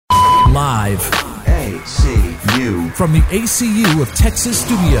Live ACU. from the ACU of Texas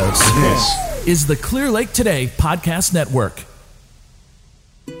Studios. This is the Clear Lake Today Podcast Network.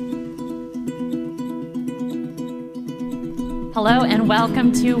 Hello and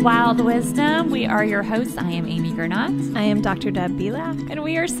welcome to Wild Wisdom. We are your hosts. I am Amy Gernot. I am Dr. Deb Bilak. And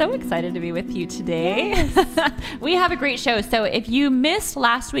we are so excited to be with you today. Yes. We have a great show. So if you missed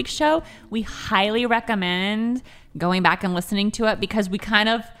last week's show, we highly recommend going back and listening to it because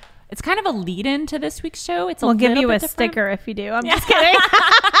it's kind of a lead-in to this week's show. We'll give you a sticker if you do. I'm just kidding.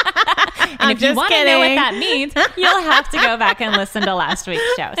 And if you want to know what that means, you'll have to go back and listen to last week's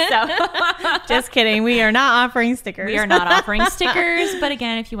show. So, just kidding. We are not offering stickers. We are not offering stickers. But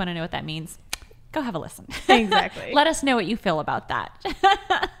again, if you want to know what that means, go have a listen. Exactly. Let us know what you feel about that.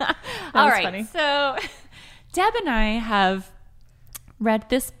 All right. Funny. So Deb and I have read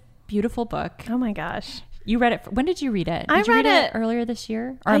this beautiful book. Oh my gosh. You read it. When did you read it? I read it earlier this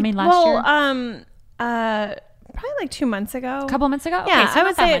year, or last year. Probably like 2 months ago. A couple months ago. Yeah, okay, so I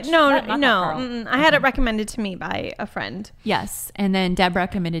would say no. I had Okay. it recommended to me by a friend. Yes, and then Deb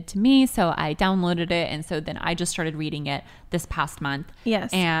recommended to me, so I downloaded it, and so then I just started reading it this past month. Yes,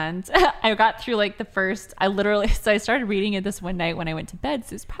 and I got through like the first. I started reading it this one night when I went to bed. So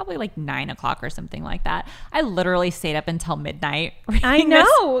it was probably like 9 o'clock or something like that. I literally stayed up until midnight. I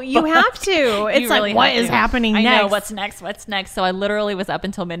know you have to. It's really like what is happening next? I know what's next. What's next? So I literally was up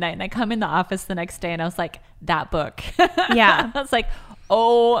until midnight, and I come in the office the next day, and I was like, that book. Yeah, I was like,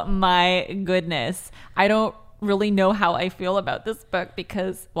 oh my goodness, I don't really know how I feel about this book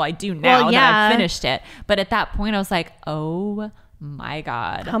because, well, I do now that I've finished it. But at that point, I was like, oh my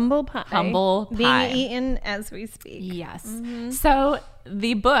God. Humble pie. Being eaten as we speak. Yes. Mm-hmm. So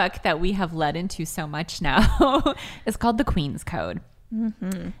the book that we have led into so much now is called The Queen's Code.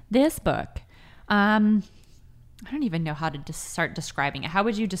 Mm-hmm. This book, I don't even know how to start describing it. How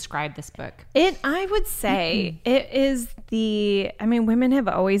would you describe this book? I would say it is women have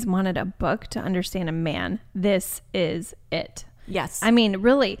always wanted a book to understand a man. This is it. Yes. I mean,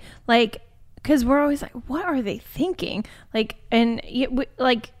 really, like, because we're always like, what are they thinking? Like,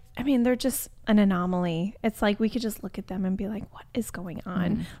 they're just an anomaly. It's like we could just look at them and be like, what is going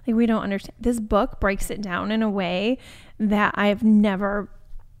on? Like, we don't understand. This book breaks it down in a way that I've never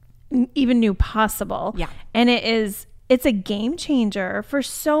even knew possible. Yeah. And it's a game changer for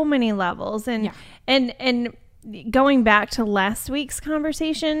so many levels. And going back to last week's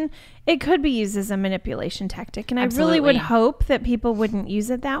conversation, it could be used as a manipulation tactic. And Absolutely. I really would hope that people wouldn't use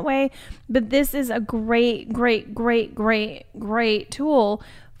it that way. But this is a great, great, great, great, great tool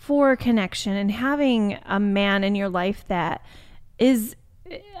for connection and having a man in your life that is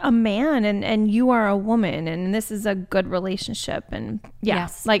a man and you are a woman and this is a good relationship. And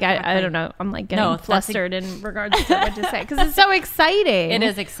yes, like exactly. I don't know, I'm like getting flustered in regards to what to say because it's so exciting. It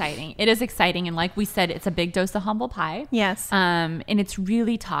is exciting, and like we said, it's a big dose of humble pie. Yes. And it's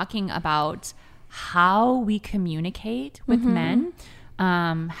really talking about how we communicate with men,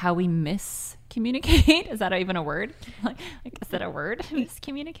 how we miscommunicate. Is that even a word? Like is that a word?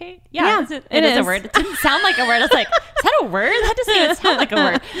 Miscommunicate? Yeah, it is a word. It didn't sound like a word. I was like, is that a word? That doesn't even sound like a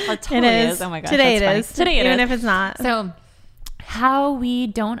word. Oh, it totally is. Oh my gosh. Today it funny. is. Today it even is. if it's not. So how we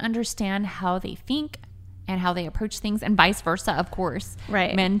don't understand how they think and how they approach things, and vice versa, of course.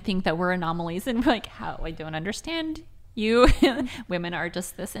 Right. Men think that we're anomalies and like, how I don't understand you. Women are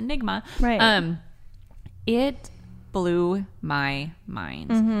just this enigma. Right. It blew my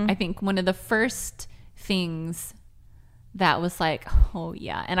mind. I think one of the first things that was like, oh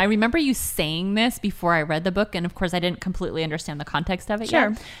yeah. And I remember you saying this before I read the book. And of course I didn't completely understand the context of it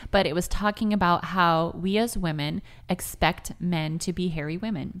yet. But it was talking about how we as women expect men to be hairy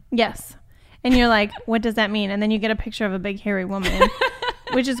women. Yes. And you're like, what does that mean? And then you get a picture of a big hairy woman,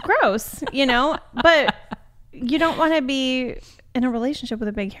 which is gross, but you don't want to be in a relationship with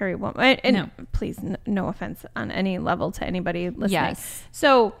a big hairy woman. And no. Please, no offense on any level to anybody listening. Yes.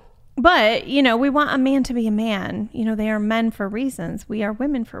 So, but, we want a man to be a man. They are men for reasons. We are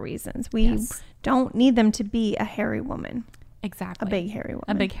women for reasons. We don't need them to be a hairy woman. Exactly. A big hairy woman.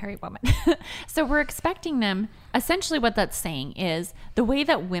 A big hairy woman. So we're expecting them. Essentially what that's saying is the way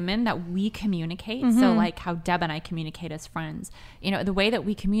that women, that we communicate, so like how Deb and I communicate as friends, the way that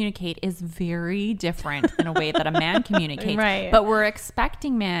we communicate is very different than a way that a man communicates. Right. But we're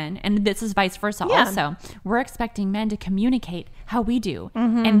expecting men, and this is vice versa also, we're expecting men to communicate how we do.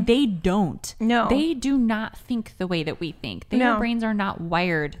 And they don't. No. They do not think the way that we think. Their brains are not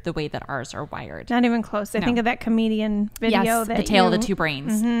wired the way that ours are wired. Not even close. I think of that comedian video. Yes, The Tale of the Two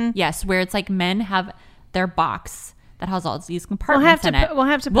Brains. Yes, where it's like men have their box that has all these We'll compartments have in it. to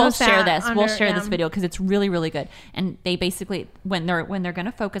post We'll share that this. under- We'll share yeah. this video because it's really, really good. And they basically, when they're going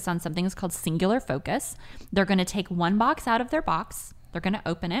to focus on something, it's called singular focus. They're going to take one box out of their box. They're going to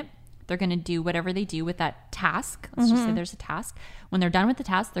open it. They're going to do whatever they do with that task. Let's just say there's a task. When they're done with the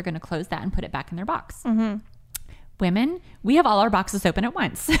task, they're going to close that and put it back in their box. Women, we have all our boxes open at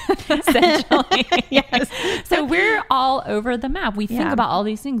once, essentially. Yes. So we're all over the map. We think Yeah. about all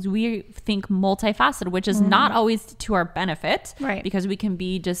these things. We think multifaceted, which is not always to our benefit, Right. because we can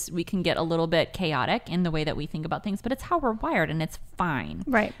get a little bit chaotic in the way that we think about things, but it's how we're wired and it's fine.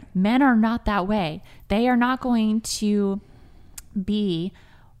 Right. Men are not that way. They are not going to be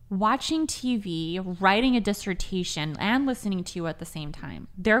watching TV, writing a dissertation, and listening to you at the same time.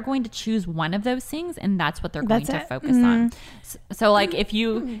 They're going to choose one of those things, and that's what they're going That's to it. focus on. So, like, if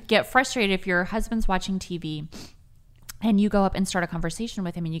you get frustrated, if your husband's watching TV and you go up and start a conversation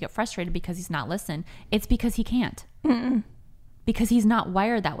with him and you get frustrated because he's not listening, it's because he can't. Because he's not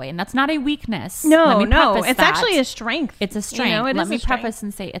wired that way. And that's not a weakness. Let No, me no. preface It's that. actually a strength. It's a strength. It Let is me a strength. preface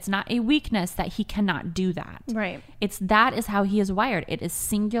and say it's not a weakness that he cannot do that. Right. That is how he is wired. It is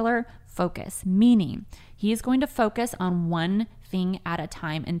singular focus, meaning he is going to focus on one thing at a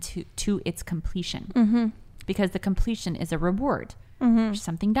time and to its completion. Because the completion is a reward. There's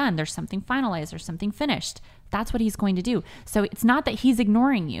something done. There's something finalized. There's something finished. That's what he's going to do. So it's not that he's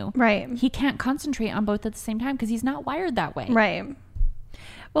ignoring you. Right. He can't concentrate on both at the same time because he's not wired that way. Right.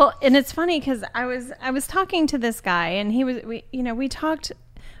 Well, and it's funny because I was talking to this guy, and we talked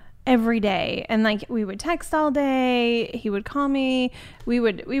every day, and like we would text all day. He would call me. We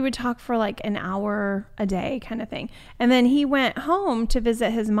would talk for like an hour a day, kind of thing. And then he went home to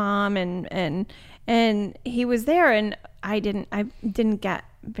visit his mom, and he was there, and I didn't get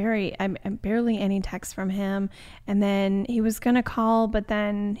barely any text from him. And then he was going to call, but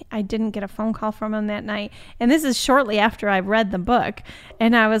then I didn't get a phone call from him that night. And this is shortly after I read the book.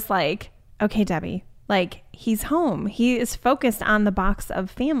 And I was like, okay, Debbie, like, he's home. He is focused on the box of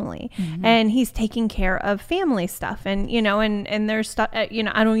family, and he's taking care of family stuff. And, and there's stuff, I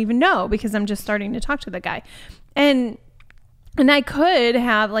don't even know because I'm just starting to talk to the guy. And I could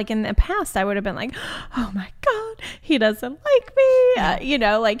have, like, in the past, I would have been like, oh my God, he doesn't like me.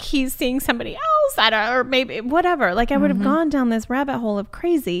 Like he's seeing somebody else. Or maybe whatever. Like I would have gone down this rabbit hole of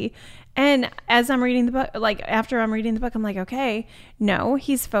crazy. And as I'm reading the book, like after I'm reading the book, I'm like, okay, no,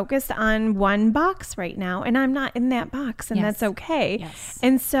 he's focused on one box right now. And I'm not in that box, and Yes. that's okay. Yes.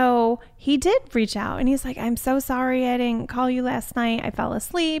 And so he did reach out, and he's like, I'm so sorry I didn't call you last night. I fell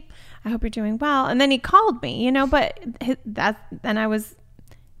asleep. I hope you're doing well. And then he called me, but then I was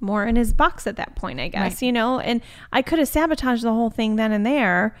more in his box at that point, I guess, Right. and I could have sabotaged the whole thing then and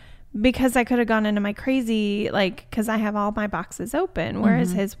there because I could have gone into my crazy, like, because I have all my boxes open,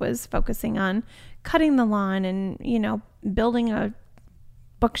 whereas his was focusing on cutting the lawn and, building a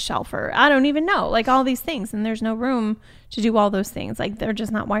bookshelf, or I don't even know, like all these things. And there's no room to do all those things. Like they're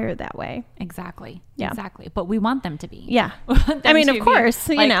just not wired that way. Exactly. Yeah. Exactly. But we want them to be. Yeah. We want them I mean, to of be, course,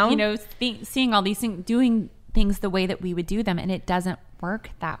 seeing all these things, doing things the way that we would do them, and it doesn't work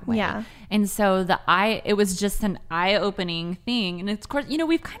that way. Yeah. And so it was just an eye-opening thing. And it's, of course,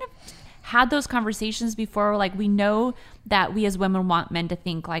 we've kind of had those conversations before. Like, we know that we as women want men to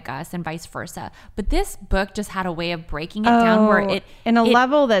think like us and vice versa. But this book just had a way of breaking it down where it in a it-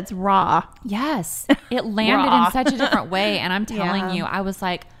 level that's raw. Yes, it landed Raw. in such a different way. And I'm telling Yeah. you, I was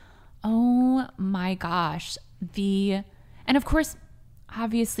like, oh my gosh. And of course,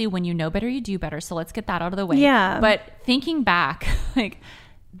 obviously, when you know better, you do better. So let's get that out of the way. Yeah. But thinking back, like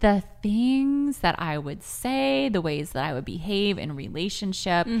the things that I would say, the ways that I would behave in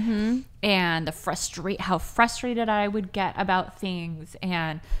relationship, and how frustrated I would get about things,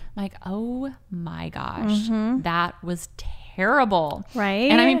 and like, oh my gosh, that was terrible.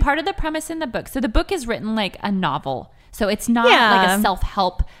 Right. And I mean, part of the premise in the book, so the book is written like a novel. So it's not Yeah. like a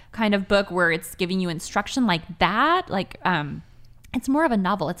self-help kind of book where it's giving you instruction like that. Like, it's more of a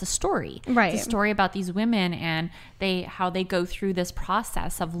novel. It's a story. Right. It's a story about these women and how they go through this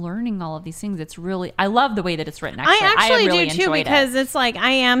process of learning all of these things. It's really, I love the way that it's written. Actually, I actually really do too, enjoyed because it. it's like I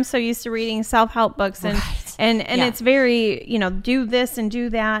am so used to reading self-help books and Right. and Yeah. it's very, do this and do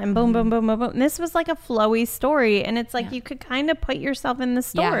that and boom, boom, boom, boom, boom. And this was like a flowy story, and it's like you could kind of put yourself in the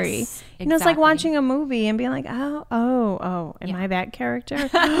story. Yes, It's like exactly. watching a movie and being like, oh, am I that character?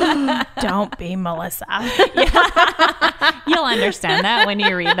 Don't be Melissa. You'll understand that when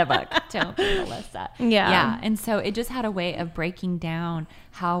you read the book. Don't be Melissa. Yeah. Yeah. And so it just had a way of breaking down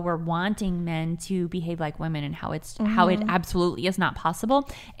how we're wanting men to behave like women and how it absolutely is not possible,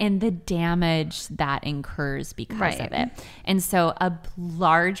 and the damage that incurs occurs because Right. of it. And so a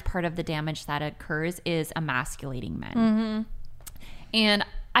large part of the damage that occurs is emasculating men. And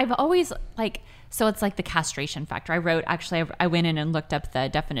I've always so it's like the castration factor. I went in and looked up the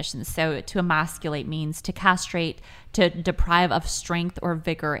definitions. So to emasculate means to castrate, to deprive of strength or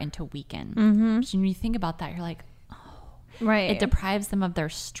vigor, and to weaken. So when you think about that, you're like, Right. it deprives them of their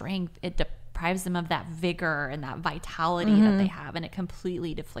strength. It deprives them of that vigor and that vitality that they have, and it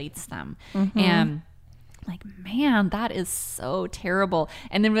completely deflates them. And like, man, that is so terrible.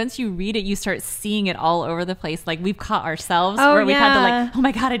 And then once you read it, you start seeing it all over the place. Like, we've caught ourselves where we've had to like, oh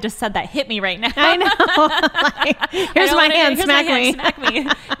my God, I just said that, hit me right now. I know. Like, here's my hand, smack me. Smack me.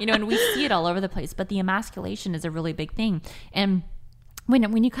 And we see it all over the place. But the emasculation is a really big thing. And when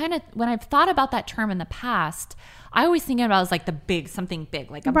I've thought about that term in the past, I always think about it as like something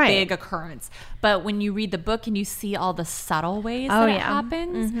big, like a big occurrence. But when you read the book and you see all the subtle ways that it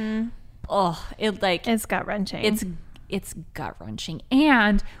happens, it's gut wrenching. It's gut wrenching.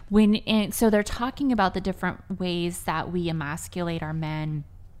 And so they're talking about the different ways that we emasculate our men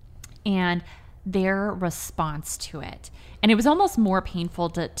and their response to it. And it was almost more painful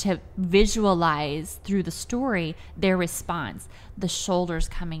to visualize through the story their response. The shoulders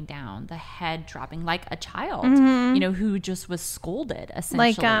coming down, the head dropping, like a child, who just was scolded,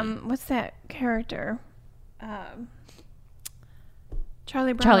 essentially. Like, what's that character?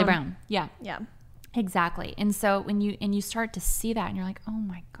 Charlie Brown. Charlie Brown. Yeah. Yeah. Exactly. And so when you start to see that and you're like, oh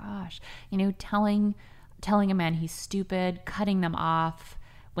my gosh, telling a man he's stupid, cutting them off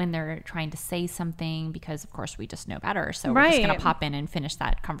when they're trying to say something, because of course we just know better. So we're just going to pop in and finish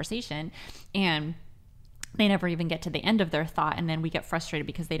that conversation. And they never even get to the end of their thought. And then we get frustrated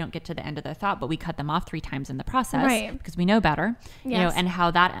because they don't get to the end of their thought, but we cut them off 3 times in the process because we know better, and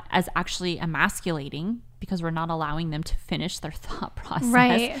how that is actually emasculating because we're not allowing them to finish their thought process.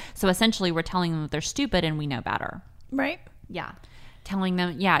 Right. So essentially we're telling them that they're stupid and we know better. Right. Yeah. Telling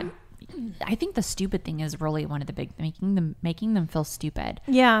them, I think the stupid thing is really one of the big, making them feel stupid.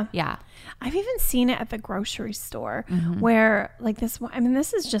 Yeah. Yeah. I've even seen it at the grocery store where like this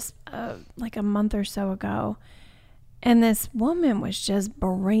is just like a month or so ago. And this woman was just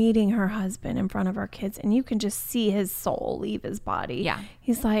berating her husband in front of our kids. And you can just see his soul leave his body. Yeah.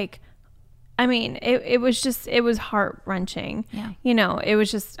 He's like, it was heart wrenching. Yeah. It was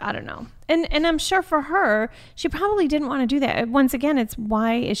just, I don't know. And I'm sure for her, she probably didn't want to do that. Once again, it's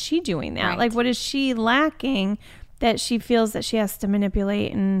why is she doing that? Right. Like, what is she lacking that she feels that she has to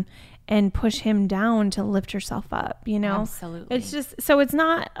manipulate and push him down to lift herself up, Absolutely. It's just, so it's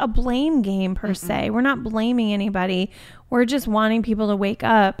not a blame game per se. We're not blaming anybody. We're just wanting people to wake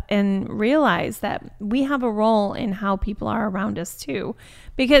up and realize that we have a role in how people are around us too.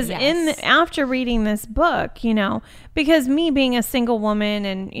 Because after reading this book, because me being a single woman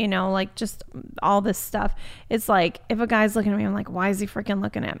and, like just all this stuff, it's like, if a guy's looking at me, I'm like, why is he freaking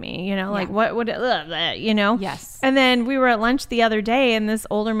looking at me? Like what would it, Yes. And then we were at lunch the other day and this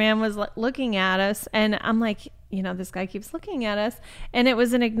older man was looking at us and I'm like, this guy keeps looking at us. And it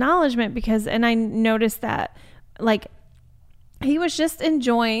was an acknowledgement and I noticed that like, he was just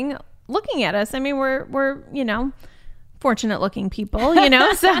enjoying looking at us. I mean, we're fortunate looking people, so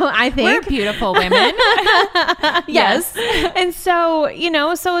I think we're beautiful women. Yes. And so,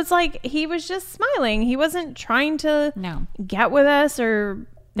 so it's like he was just smiling. He wasn't trying to get with us or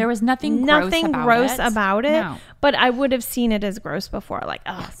there was nothing gross about it. No. But I would have seen it as gross before, like,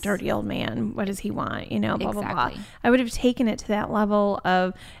 oh, dirty old man. What does he want? Blah, blah, blah. I would have taken it to that level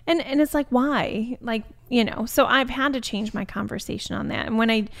of, and it's like, why? Like, so I've had to change my conversation on that.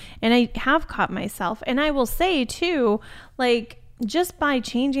 And I have caught myself, and I will say too, like, just by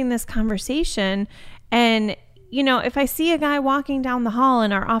changing this conversation and, if I see a guy walking down the hall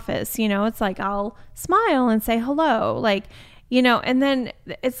in our office, it's like, I'll smile and say hello. Like, and then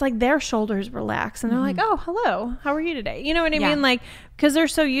it's like their shoulders relax and they're like, oh, hello, how are you today? You know what I mean? Like, because they're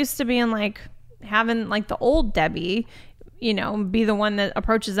so used to being like, having like the old Debbie, be the one that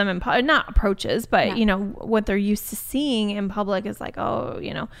approaches them not approaches, but what they're used to seeing in public is like, oh,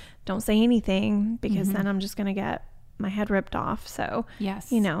 don't say anything because then I'm just going to get my head ripped off. So,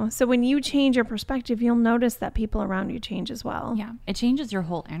 so when you change your perspective, you'll notice that people around you change as well. Yeah. It changes your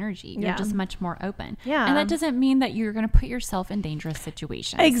whole energy. You're just much more open. Yeah. And that doesn't mean that you're going to put yourself in dangerous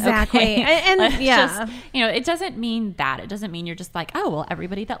situations. Exactly. Okay? And it doesn't mean that. It doesn't mean you're just like, oh, well,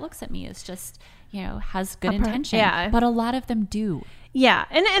 everybody that looks at me is just, has good intention. Yeah. But a lot of them do. Yeah.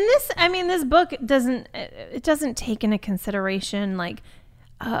 And this book doesn't take into consideration like,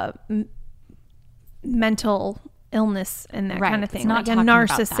 mental illness and that Right. kind of It's thing, not like a talking about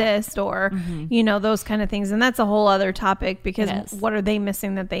that. narcissist or, you know, those kind of things. And that's a whole other topic because It is. what are they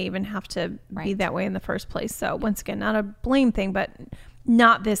missing that they even have to be Right. that way in the first place? So once again, not a blame thing, but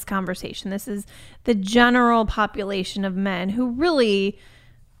not this conversation. This is the general population of men who really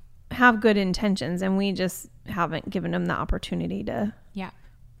have good intentions, and we just haven't given them the opportunity to Yeah.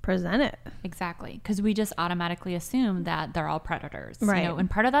 present it. Exactly. Because we just automatically assume that they're all predators. Right. You know, and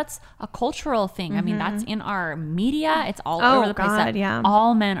part of that's a cultural thing. I mean, that's in our media. It's all Oh, over the place. God, that yeah.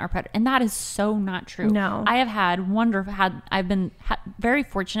 All men are predators. And that is so not true. No. I have I've been very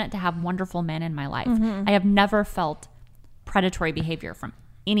fortunate to have wonderful men in my life. Mm-hmm. I have never felt predatory behavior from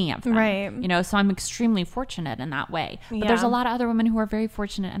any of them. Right. You know, so I'm extremely fortunate in that way. But there's Yeah. a lot of other women who are very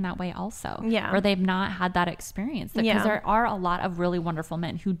fortunate in that way also. Yeah. Where they've not had that experience. Because Yeah. there are a lot of really wonderful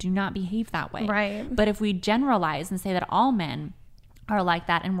men who do not behave that way. Right. But if we generalize and say that all men are like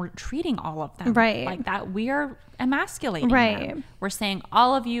that and we're treating all of them Right. like that, we are emasculating Right. them. We're saying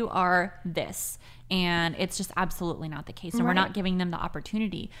all of you are this. And it's just absolutely not the case. And we're Right. not giving them the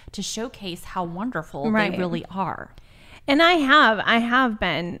opportunity to showcase how wonderful Right. they really are. And I have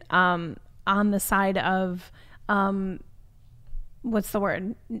been on the side of what's the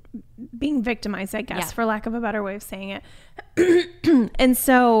word? Being victimized, I guess, Yeah. for lack of a better way of saying it. And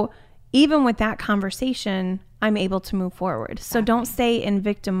so even with that conversation, I'm able to move forward. So don't stay in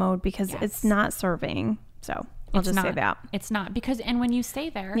victim mode because Yes. it's not serving. So I'll just say that. It's not because, and when you stay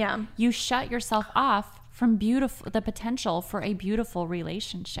there, Yeah. you shut yourself off from the potential for a beautiful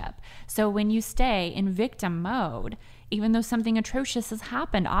relationship. So when you stay in victim mode, even though something atrocious has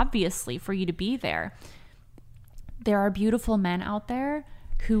happened, obviously for you to be there are beautiful men out there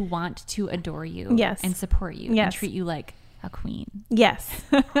who want to adore you Yes. and support you and Yes. treat you like a queen. Yes.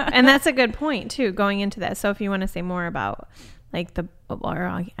 And that's a good point too, going into that. So if you want to say more about like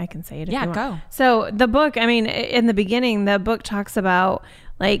or I can say it if Yeah, you want. go. So the book, I mean, in the beginning, the book talks about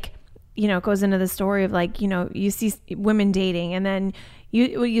like, you know, it goes into the story of like, you know, you see women dating and then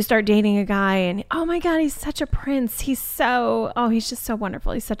you start dating a guy and, oh my God, he's such a prince. He's just so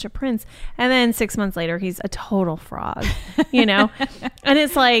wonderful. He's such a prince. And then 6 months later, he's a total frog, you know? And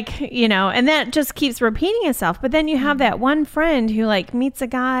it's like, you know, and that just keeps repeating itself. But then you have that one friend who like meets a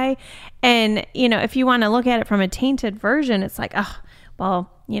guy and, you know, if you want to look at it from a tainted version, it's like, oh, well,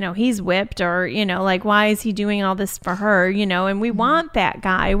 you know, he's whipped or, you know, like, why is he doing all this for her? You know, and we want that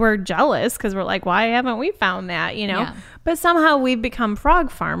guy. We're jealous because we're like, why haven't we found that? You know, Yeah. but somehow we've become frog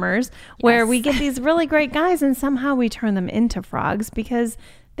farmers where Yes. we get these really great guys and somehow we turn them into frogs because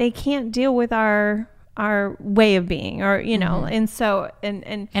they can't deal with our way of being or, you know, and so,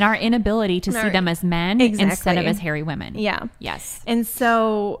 and our inability to see Right. them as men instead of Exactly. as hairy women. yeah. Yes. And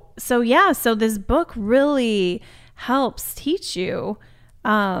so yeah, so this book really helps teach you,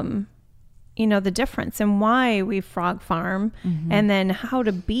 you know, the difference and why we frog farm and then how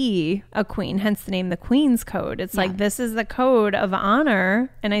to be a queen, hence the name, the Queen's Code. It's like, this is the code of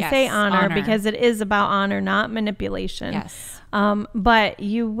honor. And I Yes, say honor honor. because it is about honor, not manipulation. Yes. But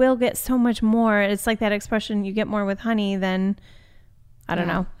you will get so much more. It's like that expression, you get more with honey than, I don't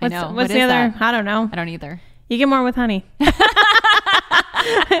Yeah, know. I know. What's What the is other? that? I don't know. I don't either. You get more with honey.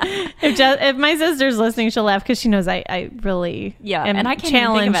 If my sister's listening, she'll laugh because she knows I really am and I can't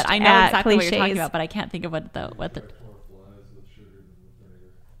even think of it. I know at exactly what you're talking cliches. about, but I can't think of what the.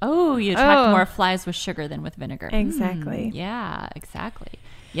 Oh, you attract Oh. more flies with sugar than with vinegar. Exactly. Yeah, exactly.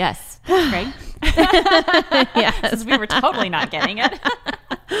 Yes, Greg. Yes, we were totally not getting it.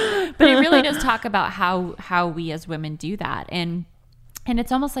 But it really does talk about how we as women do that, and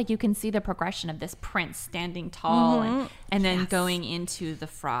it's almost like you can see the progression of this prince standing tall and then going into the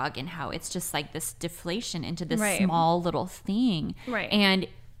frog, and how it's just like this deflation into this Right. small little thing. Right. And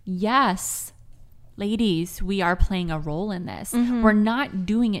yes, ladies, we are playing a role in this. We're not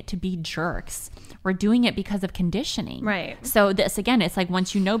doing it to be jerks. We're doing it because of conditioning. Right. So this, again, it's like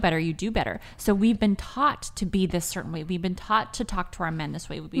once you know better, you do better. So we've been taught to be this certain way. We've been taught to talk to our men this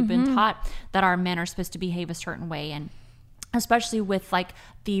way. We've been taught that our men are supposed to behave a certain way. And especially with like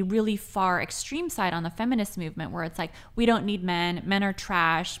the really far extreme side on the feminist movement, where it's like, we don't need men are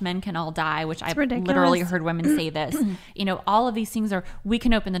trash, men can all die, which I've ridiculous. literally heard women say this. You know, all of these things are, we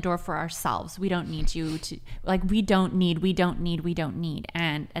can open the door for ourselves. We don't need you to, like, we don't need.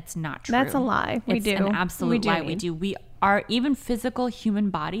 And it's not true. That's a lie. We It's do. an absolute We do lie. need. We do. We are, even physical human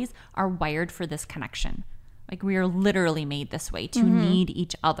bodies are wired for this connection. Like, we are literally made this way to need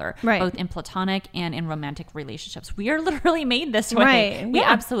each other, Right. both in platonic and in romantic relationships. We are literally made this way. Right. We Yeah.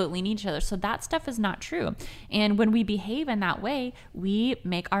 absolutely need each other. So that stuff is not true. And when we behave in that way, we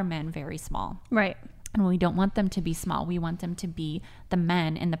make our men very small. Right. And we don't want them to be small. We want them to be the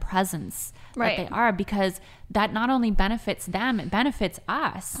men in the presence Right. that they are, because that not only benefits them, it benefits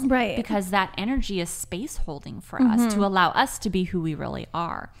us. Right. Because that energy is space holding for us to allow us to be who we really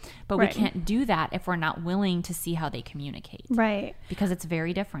are. But Right. we can't do that if we're not willing to see how they communicate. Right. Because it's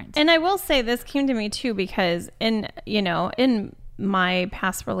very different. And I will say this came to me too, because in my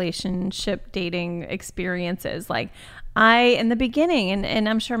past relationship dating experiences, like in the beginning, and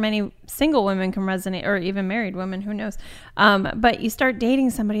I'm sure many single women can resonate, or even married women, who knows, but you start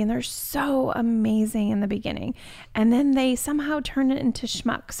dating somebody and they're so amazing in the beginning, and then they somehow turn it into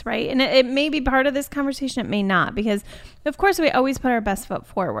schmucks, right? And it may be part of this conversation, it may not, because of course we always put our best foot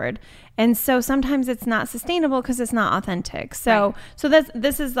forward, and so sometimes it's not sustainable because it's not authentic. So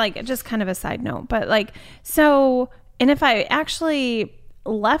this is like just kind of a side note, but like, so, and if I actually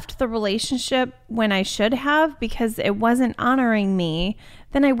left the relationship when I should have because it wasn't honoring me,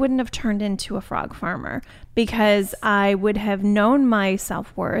 then I wouldn't have turned into a frog farmer, because I would have known my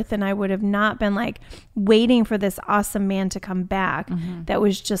self-worth, and I would have not been like waiting for this awesome man to come back that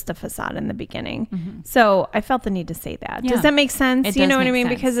was just a facade in the beginning. So I felt the need to say that. Yeah. Does that make sense? It You does know what I make mean?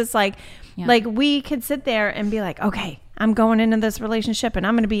 sense. Because it's like, Yeah. like we could sit there and be like, okay, I'm going into this relationship and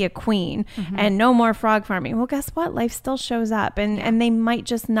I'm going to be a queen and no more frog farming. Well, guess what? Life still shows up, and they might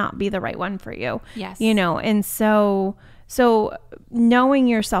just not be the right one for you. Yes. You know, and so knowing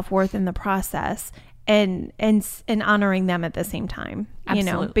your self-worth in the process and honoring them at the same time, you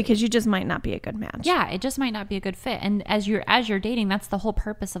know, Absolutely. because you just might not be a good match. Yeah, it just might not be a good fit. And as you're dating, that's the whole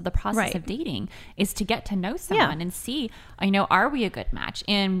purpose of the process Right. of dating, is to get to know someone and see, are we a good match?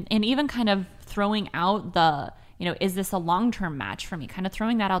 And even kind of throwing out the, is this a long-term match for me? Kind of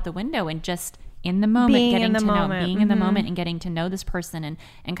throwing that out the window and just in the moment, Being getting in the to moment. know, being in the moment and getting to know this person,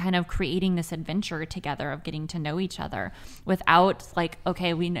 and kind of creating this adventure together of getting to know each other without like,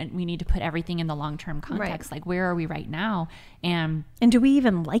 okay, we need to put everything in the long-term context. Right. Like, where are we right now? And And do we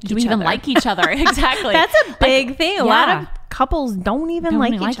even like do each we even other? like each other? Exactly. That's a big thing. A lot yeah. of couples don't even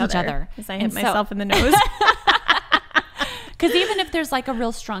like each other. As I hit And so- myself in the nose. Because even if there's like a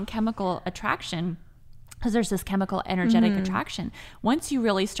real strong chemical attraction, because there's this chemical energetic attraction, once you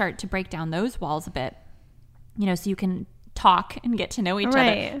really start to break down those walls a bit, so you can talk and get to know each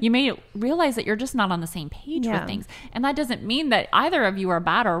Right. other, you may realize that you're just not on the same page Yeah. with things. And that doesn't mean that either of you are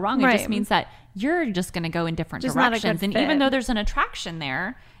bad or wrong. It Right. just means that you're just going to go in different Just not a good directions. And fit. even though there's an attraction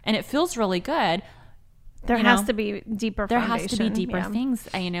there and it feels really good, There has to be deeper there foundation. has to be deeper Yeah. things,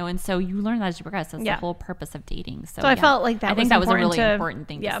 and so you learn that as you progress. That's Yeah. the whole purpose of dating. So, I felt like that I think was that was a important really to- important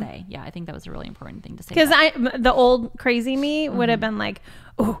thing yeah. to say. Yeah, I think that was a really important thing to say. Because that. the old crazy me would have been like,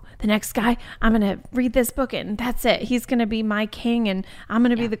 oh, the next guy, I'm going to read this book and that's it. He's going to be my king and I'm going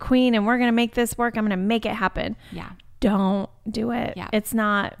to be the queen and we're going to make this work. I'm going to make it happen. Yeah. Don't do it. Yeah. It's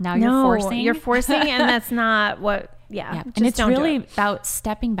not. Now you're forcing. You're forcing, and that's not what. Yeah. Yeah. Just And it's don't do really it. about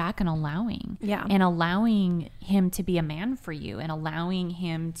stepping back and allowing. Yeah. And allowing him to be a man for you, and allowing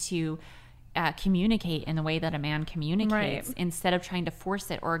him to communicate in the way that a man communicates, Right. instead of trying to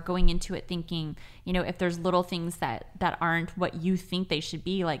force it or going into it thinking, if there's little things that aren't what you think they should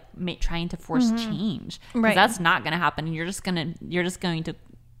be, like trying to force change. 'Cause Right. that's not going to happen. And you're just going to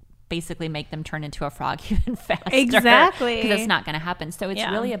basically make them turn into a frog even faster. Exactly. Because it's not going to happen. So it's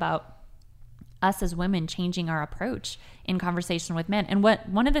Yeah. really about us as women changing our approach in conversation with men. And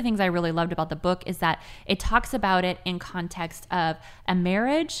one of the things I really loved about the book is that it talks about it in context of a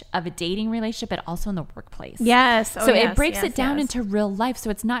marriage, of a dating relationship, but also in the workplace. Yes. Oh, So yes, it breaks yes, it down yes. into real life. So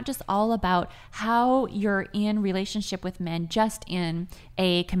it's not just all about how you're in relationship with men, just in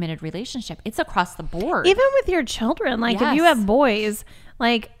a committed relationship. It's across the board. Even with your children, like if you Yes. have boys,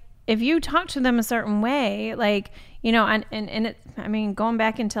 like if you talk to them a certain way, like, and it, I mean, going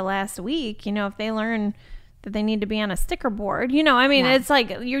back into last week, if they learn that they need to be on a sticker board, Yeah. it's like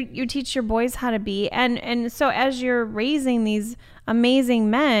you teach your boys how to be. And so as you're raising these amazing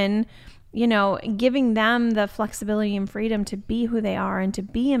men, giving them the flexibility and freedom to be who they are and to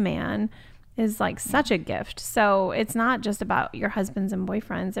be a man is like such a gift. So it's not just about your husbands and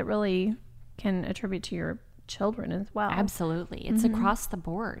boyfriends. It really can attribute to your children as well. Absolutely. It's across the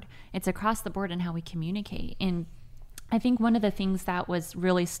board. It's across the board in how we communicate. And I think one of the things that was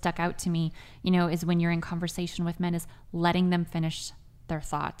really stuck out to me, is when you're in conversation with men, is letting them finish their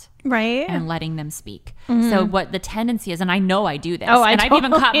thought. Right. And letting them speak. So what the tendency is, and I know I do this, Oh, I and I've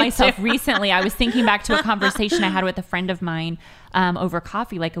even caught totally myself do. recently. I was thinking back to a conversation I had with a friend of mine over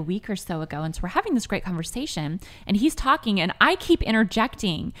coffee like a week or so ago. And so we're having this great conversation and he's talking and I keep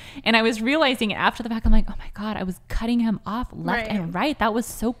interjecting. And I was realizing after the fact, I'm like, oh my God, I was cutting him off left Right. and right. That was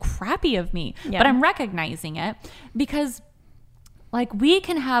so crappy of me. Yeah. But I'm recognizing it because Like we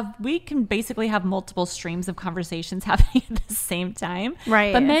can basically have multiple streams of conversations happening at the same time.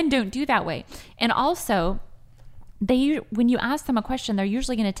 Right. But men don't do that way. And also when you ask them a question, they're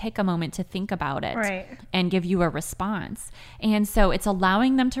usually going to take a moment to think about it Right. and give you a response. And so it's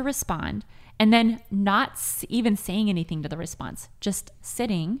allowing them to respond and then not even saying anything to the response, just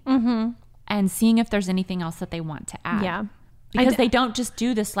sitting and seeing if there's anything else that they want to add. Yeah. Because they don't just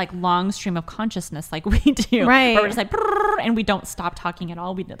do this like long stream of consciousness like we do. Right. Where we're just like, "Brrr," and we don't stop talking at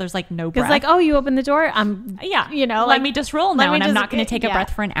all. There's like no breath. It's like, oh, you opened the door. Yeah. You know, let like, me just roll let now me and I'm just- not going to take a yeah.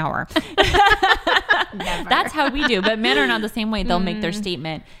 breath for an hour. That's how we do. But men are not the same way. They'll make their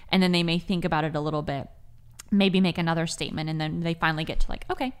statement and then they may think about it a little bit, maybe make another statement. And then they finally get to like,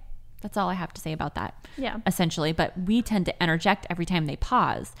 okay, that's all I have to say about that. Yeah. Essentially. But we tend to interject every time they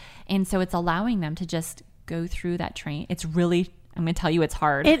pause. And so it's allowing them to just go through that train. It's really, I'm going to tell you, it's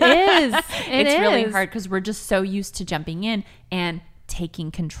hard. It is. It's really hard because we're just so used to jumping in and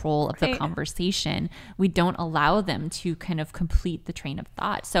taking control of the Right. conversation. We don't allow them to kind of complete the train of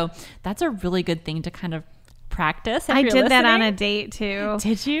thought. So that's a really good thing to kind of practice. If I you're did that on a listening. date too.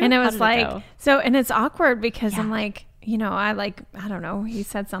 Did you? And it How was did it like, go? so, and it's awkward because Yeah. I'm like, you know, I don't know, he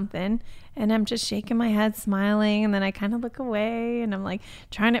said something and I'm just shaking my head, smiling. And then I kind of look away and I'm like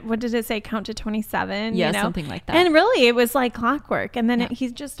trying to, what did it say? Count to 27. Yeah, you know? something like that. And really it was like clockwork. And then Yeah. he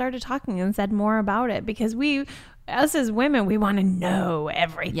just started talking and said more about it because us as women, we want to know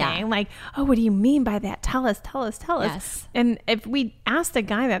everything. Yeah. Like, oh, what do you mean by that? Tell us. Yes. And if we asked a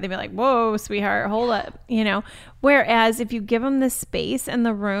guy that, they'd be like, whoa, sweetheart, hold up, you know. Whereas if you give them the space and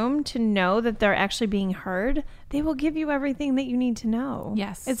the room to know that they're actually being heard, they will give you everything that you need to know.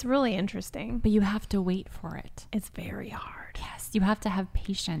 Yes. It's really interesting. But you have to wait for it. It's very hard. Yes. You have to have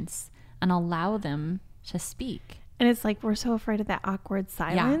patience and allow them to speak. And it's like we're so afraid of that awkward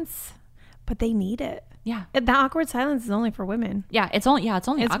silence, but they need it. Yeah. The awkward silence is only for women. Yeah. It's only It's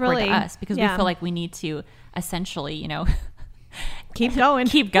awkward really- to us because we yeah. feel like we need to essentially, you know, Keep going.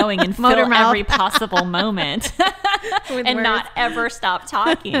 keep going and Motor fill mouth. every possible moment With and words. not ever stop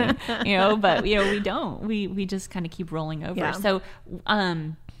talking, you know, but you know, we don't, we just kind of keep rolling over. Yeah. So,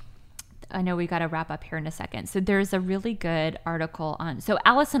 I know we got to wrap up here in a second. So there's a really good article on, so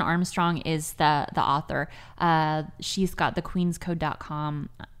Alison Armstrong is the author. She's got the queenscode.com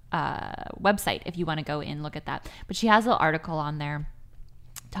website if you want to go and look at that. But she has an article on there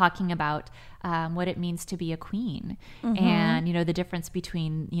talking about what it means to be a queen and, you know, the difference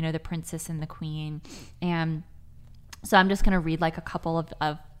between, you know, the princess and the queen. And so I'm just going to read like a couple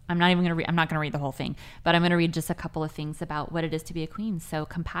of I'm not going to read the whole thing, but I'm going to read just a couple of things about what it is to be a queen. So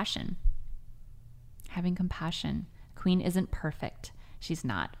compassion, having compassion. Queen isn't perfect. She's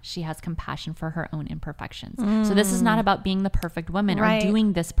not. She has compassion for her own imperfections. So this is not about being the perfect woman Right. or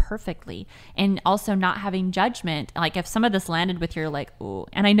doing this perfectly. And also not having judgment. Like if some of this landed with your like, oh,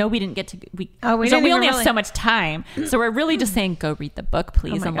 and I know we didn't get to, we didn't only even have really- so much time. So we're really just saying, go read the book,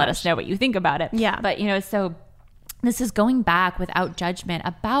 please, my and let us gosh. know what you think about it. Yeah. But you know, so this is going back without judgment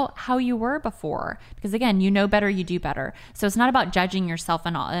about how you were before. Because again, you know better, you do better. So it's not about judging yourself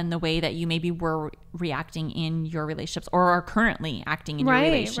in the way that you maybe were reacting in your relationships or are currently acting in your Right,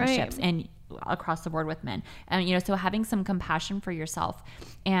 relationships right. and across the board with men. And, you know, so having some compassion for yourself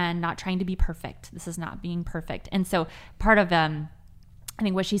and not trying to be perfect. This is not being perfect. And so part of, I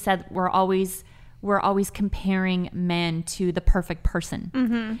think what she said, we're always comparing men to the perfect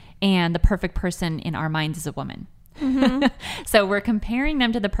person, and the perfect person in our minds is a woman. So we're comparing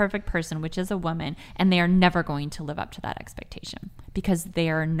them to the perfect person, which is a woman, and they are never going to live up to that expectation because they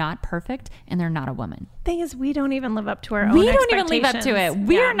are not perfect and they're not a woman. Thing is, we don't even live up to our own We don't even live up to it. expectations.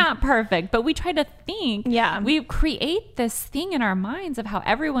 We Yeah. are not perfect, but we try to think. Yeah. We create this thing in our minds of how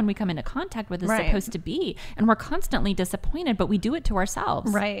everyone we come into contact with is Right. supposed to be. And we're constantly disappointed, but we do it to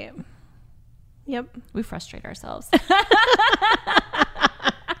ourselves. Right. Yep. We frustrate ourselves.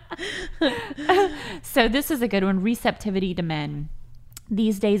 So this is a good one. Receptivity to men.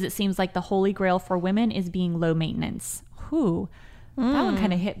 These days, it seems like the holy grail for women is being low maintenance. Whew. That one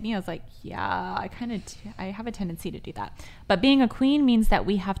kind of hit me. I was like, yeah, I have a tendency to do that. But being a queen means that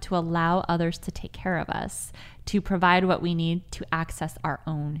we have to allow others to take care of us, to provide what we need to access our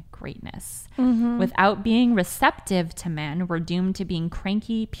own greatness. Without being receptive to men, we're doomed to being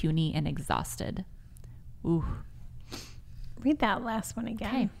cranky, puny, and exhausted. Ooh. Read that last one again.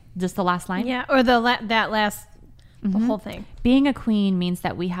 Okay. Just the last line? Yeah, or that last, the whole thing. Being a queen means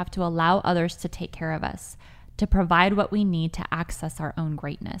that we have to allow others to take care of us, to provide what we need to access our own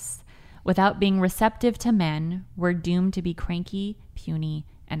greatness. Without being receptive to men, we're doomed to be cranky, puny,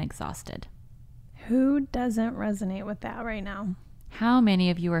 and exhausted. Who doesn't resonate with that right now? How many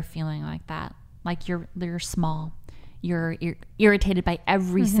of you are feeling like that? Like you're small. you're irritated by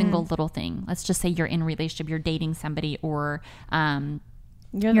every single little thing. Let's just say you're in a relationship, you're dating somebody, or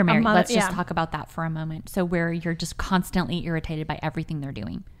you're married. Let's just talk about that for a moment. So where you're just constantly irritated by everything they're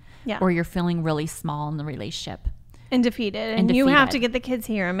doing, or you're feeling really small in the relationship. And defeated. And you have to get the kids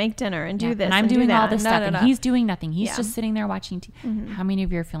here and make dinner and do this. And I'm doing all this stuff and he's doing nothing. He's just sitting there watching How many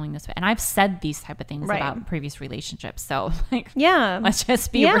of you are feeling this way? And I've said these type of things about previous relationships. So let's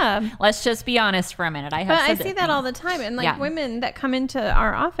just be honest for a minute. I see that all the time. And women that come into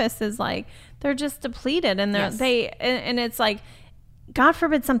our office is like, they're just depleted and and it's like, God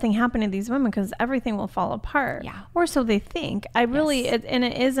forbid something happen to these women because everything will fall apart. Yeah. Or so they think. And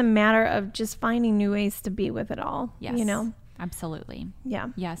it is a matter of just finding new ways to be with it all. Yes. You know? Absolutely. Yeah.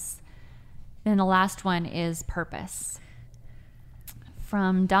 Yes. Then the last one is purpose.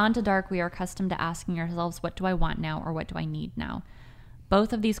 From dawn to dark, we are accustomed to asking ourselves, what do I want now or what do I need now?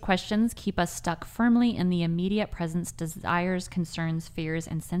 Both of these questions keep us stuck firmly in the immediate present desires, concerns, fears,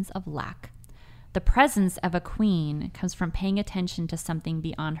 and sense of lack. The presence of a queen comes from paying attention to something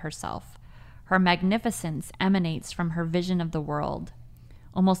beyond herself. Her magnificence emanates from her vision of the world.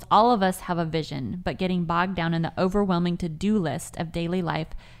 Almost all of us have a vision, but getting bogged down in the overwhelming to-do list of daily life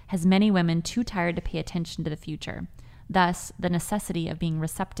has many women too tired to pay attention to the future. Thus, the necessity of being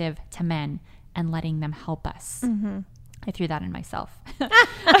receptive to men and letting them help us. Mm-hmm. I threw that in myself.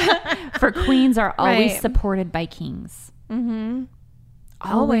 For queens are always supported by kings. Mm-hmm.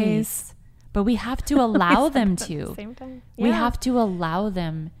 Always. But we have to allow them to. Same time. Yeah. We have to allow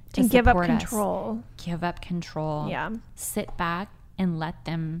them to give up control. Give up control. Yeah. Sit back and let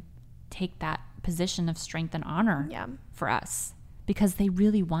them take that position of strength and honor for us because they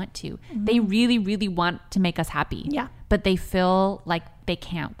really want to. Mm-hmm. They really, really want to make us happy. Yeah. But they feel like they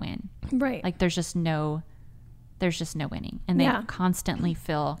can't win. Right. Like there's just no winning. And they constantly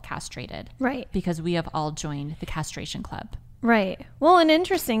feel castrated. Right. Because we have all joined the castration club. Right. Well, and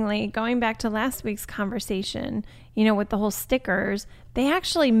interestingly, going back to last week's conversation, with the whole stickers,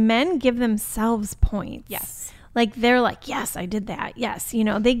 men give themselves points. Yes. Like they're like, yes, I did that. Yes.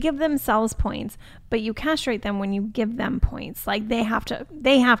 They give themselves points, but you castrate them when you give them points. Like they have to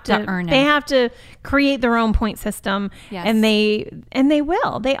earn it. They have to create their own point system. Yes. And they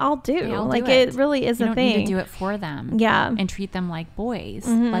will. They all do. It really is a thing. You don't need to do it for them. Yeah. And treat them like boys.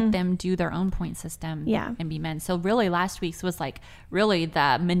 Mm-hmm. Let them do their own point system. Yeah. And be men. So really last week's was like really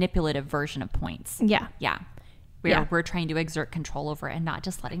the manipulative version of points. Yeah. Yeah. We're trying to exert control over it and not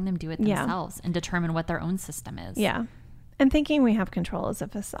just letting them do it themselves and determine what their own system is. Yeah. And thinking we have control is a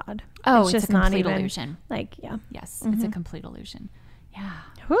facade. Oh, it's just a complete illusion. Yes. It's a complete illusion. Yeah.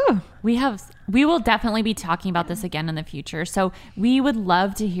 Whew. We will definitely be talking about this again in the future. So we would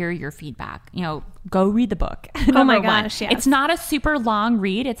love to hear your feedback. Go read the book. Oh my gosh. Yes. It's not a super long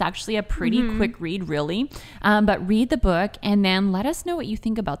read. It's actually a pretty quick read, really. But read the book and then let us know what you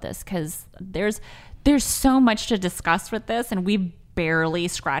think about this because there's so much to discuss with this and we've barely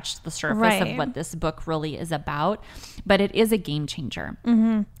scratched the surface of what this book really is about, but it is a game changer.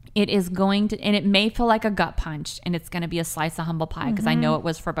 Mm-hmm. It is going to, and it may feel like a gut punch and it's going to be a slice of humble pie because I know it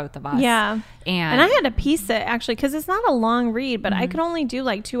was for both of us. Yeah. And I had to piece it actually because it's not a long read, but I could only do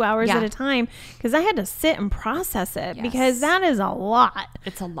like 2 hours at a time because I had to sit and process it because that is a lot.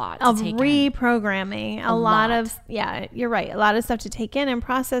 It's a lot of reprogramming. A lot of, you're right. A lot of stuff to take in and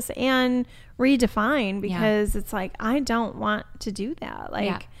process and redefine because it's like I don't want to do that.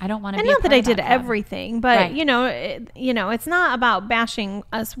 Like I don't want to. And be not a that part I of did that everything, but it's not about bashing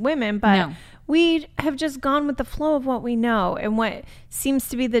us women, but we have just gone with the flow of what we know and what seems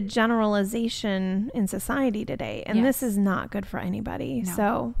to be the generalization in society today. And this is not good for anybody.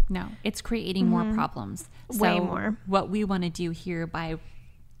 So it's creating more problems. Way more. What we want to do here by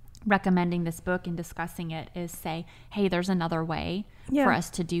recommending this book and discussing it is say, hey, there's another way for us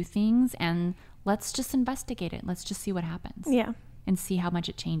to do things and let's just investigate it. Let's just see what happens. Yeah. And see how much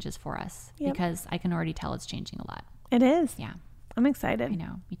it changes for us because I can already tell it's changing a lot. It is. Yeah. I'm excited. I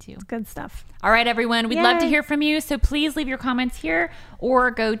know, me too. It's good stuff. All right, everyone. We'd love to hear from you. So please leave your comments here or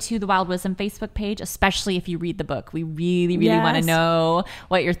go to the Wild Wisdom Facebook page, especially if you read the book. We really, really want to know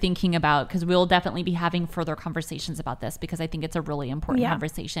what you're thinking about because we'll definitely be having further conversations about this because I think it's a really important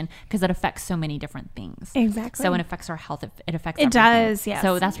conversation because it affects so many different things. Exactly. So it affects our health. It affects everything. Does, yes.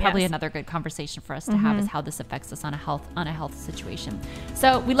 So that's probably another good conversation for us to have is how this affects us on a health situation.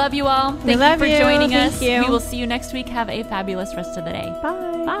 So we love you all. Thank you for joining us. We will see you next week. Have a fabulous rest of the day.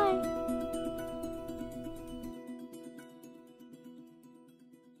 Bye. Bye.